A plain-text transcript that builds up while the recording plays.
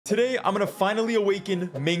Today, I'm gonna finally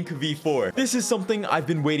awaken MINK V4. This is something I've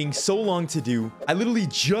been waiting so long to do. I literally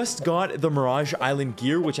just got the Mirage Island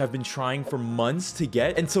gear, which I've been trying for months to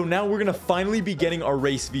get. And so now we're gonna finally be getting our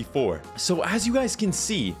race V4. So as you guys can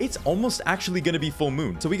see, it's almost actually gonna be full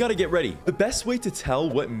moon. So we gotta get ready. The best way to tell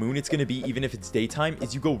what moon it's gonna be, even if it's daytime,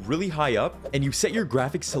 is you go really high up and you set your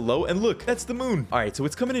graphics to low. And look, that's the moon. All right, so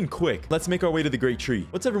it's coming in quick. Let's make our way to the Great Tree.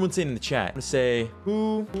 What's everyone saying in the chat? I'm gonna say,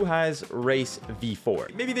 who has race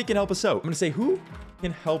V4? Maybe they can help us out. I'm gonna say, who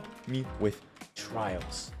can help me with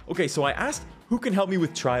trials? Okay, so I asked who can help me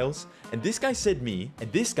with trials, and this guy said me, and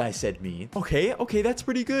this guy said me. Okay, that's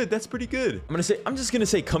pretty good. That's pretty good. I'm just gonna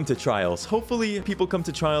say come to trials. Hopefully people come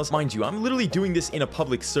to trials. Mind you, I'm literally doing this in a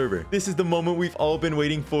public server. This is the moment we've all been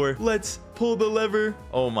waiting for. Let's pull the lever.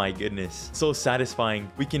 Oh my goodness. So satisfying.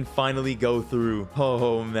 We can finally go through.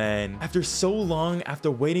 Oh man. After so long, after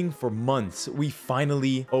waiting for months, we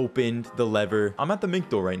finally opened the lever. I'm at the MINK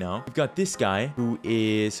door right now. We've got this guy who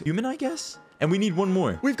is human, I guess. And we need one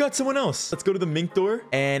more. We've got someone else. Let's go to the MINK door.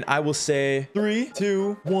 And I will say 3,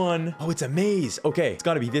 2, 1. Oh, it's a maze. Okay. It's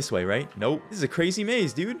got to be this way, right? Nope. This is a crazy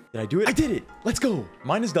maze, dude. Did I do it? I did it. Let's go.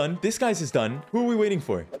 Mine is done. This guy's is done. Who are we waiting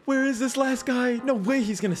for? Where is this last guy? No way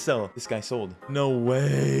he's going to sell. This guy sold. No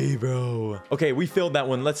way, bro. Okay, we failed that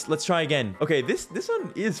one. Let's try again. Okay, this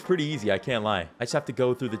one is pretty easy. I can't lie. I just have to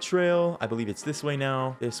go through the trail. I believe it's this way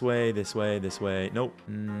now. This way, this way, this way. Nope.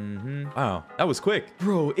 Wow. That was quick.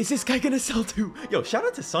 Bro, is this guy going to sell? Yo, shout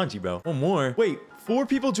out to Sanji, bro. One more. Wait, 4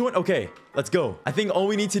 people joined. Okay, let's go. I think all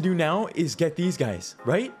we need to do now is get these guys,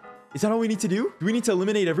 right? Is that all we need to do? Do we need to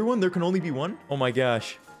eliminate everyone? There can only be one? Oh my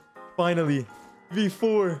gosh. Finally.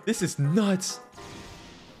 V4. This is nuts.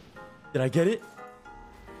 Did I get it?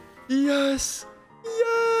 Yes.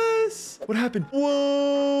 Yes. What happened?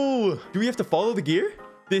 Whoa. Do we have to follow the gear?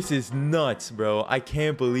 This is nuts, bro. I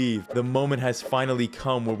can't believe the moment has finally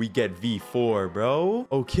come where we get V4, bro.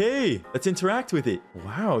 Okay, let's interact with it.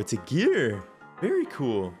 Wow, it's a gear. Very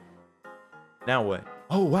cool. Now what?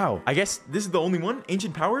 Oh, wow. I guess this is the only one?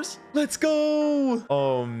 Ancient powers? Let's go.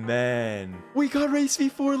 Oh, man. We got race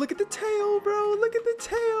V4. Look at the tail, bro. Look at the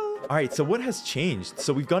tail. All right, so what has changed?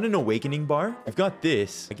 So we've got an awakening bar. We've got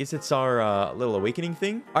this. I guess it's our little awakening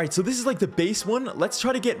thing. All right, so this is like the base one. Let's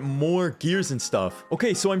try to get more gears and stuff.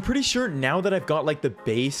 Okay, so I'm pretty sure now that I've got like the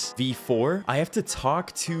base V4, I have to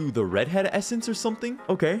talk to the redhead essence or something.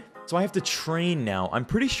 Okay. So I have to train now. I'm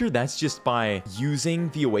pretty sure that's just by using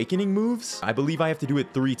the awakening moves. I believe I have to do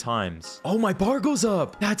it 3 times. Oh, my bar goes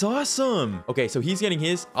up. That's awesome. Okay, so he's getting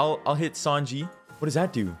his. I'll hit Sanji. What does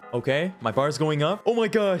that do? Okay, my bar's going up. Oh my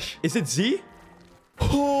gosh. Is it Z?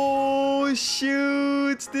 Oh,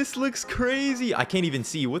 shoot. This looks crazy. I can't even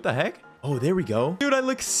see. What the heck? Oh, there we go. Dude, I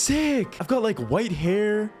look sick. I've got like white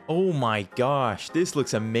hair. Oh my gosh. This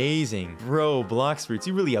looks amazing. Bro, Blox Fruits,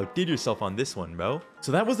 you really outdid yourself on this one, bro.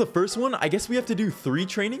 So that was the first one. I guess we have to do 3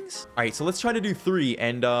 trainings. All right, so let's try to do 3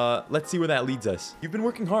 and let's see where that leads us. You've been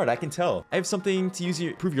working hard, I can tell. I have something to use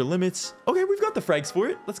here, prove your limits. Okay, we've got the frags for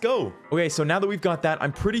it. Let's go. Okay, so now that we've got that,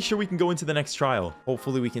 I'm pretty sure we can go into the next trial.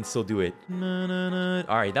 Hopefully we can still do it.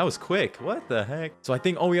 All right, that was quick. What the heck? So I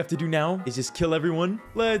think all we have to do now is just kill everyone.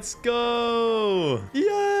 Let's go.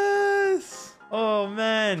 Yes. Oh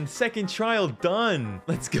man, second trial done.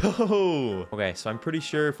 Let's go. Okay, so I'm pretty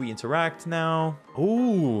sure if we interact now.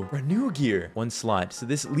 Oh, renew gear. 1 slot. So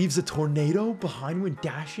this leaves a tornado behind when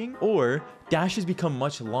dashing, or dashes become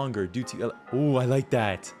much longer due to... Oh, I like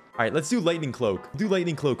that. All right, let's do lightning cloak. Do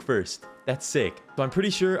lightning cloak first. That's sick. So I'm pretty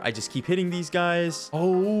sure I just keep hitting these guys.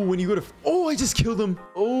 Oh, when you go to... Oh, I just killed him.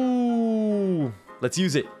 Oh, let's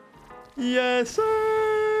use it. Yes, sir.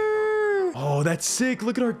 Oh, that's sick.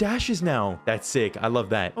 Look at our dashes now. That's sick. I love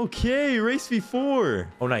that. Okay, race V4.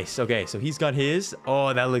 Oh, nice. Okay, so he's got his.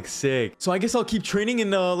 Oh, that looks sick. So I guess I'll keep training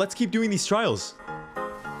and let's keep doing these trials.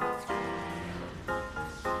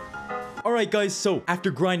 All right, guys, so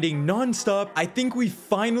after grinding non-stop, I think we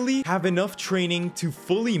finally have enough training to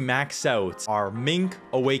fully max out our MINK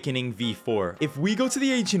Awakening V4. If we go to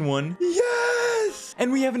the ancient one, yes!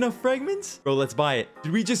 And we have enough fragments? Bro, let's buy it.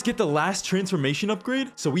 Did we just get the last transformation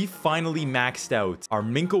upgrade? So we finally maxed out our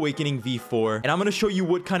MINK Awakening V4. And I'm gonna show you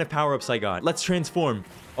what kind of power-ups I got. Let's transform.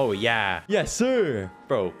 Oh, yeah. Yes, sir.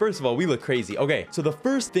 Bro, first of all, we look crazy. Okay, so the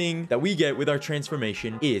first thing that we get with our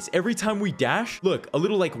transformation is every time we dash, look, a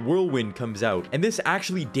little like whirlwind comes out. And this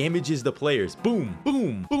actually damages the players. Boom,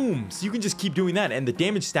 boom, boom. So you can just keep doing that and the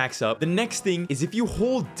damage stacks up. The next thing is if you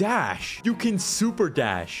hold dash, you can super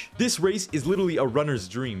dash. This race is literally a runner's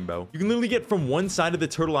dream, bro. You can literally get from one side of the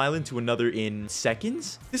Turtle Island to another in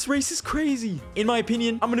seconds. This race is crazy. In my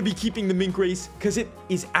opinion, I'm going to be keeping the MINK race because it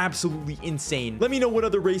is absolutely insane. Let me know what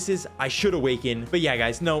other races, I should awaken. But yeah,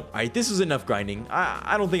 guys, no. All right, this was enough grinding.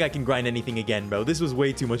 I don't think I can grind anything again, bro. This was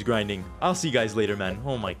way too much grinding. I'll see you guys later, man.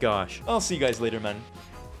 Oh my gosh. I'll see you guys later, man.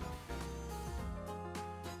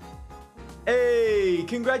 Hey,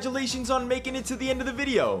 congratulations on making it to the end of the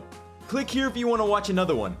video. Click here if you want to watch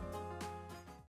another one.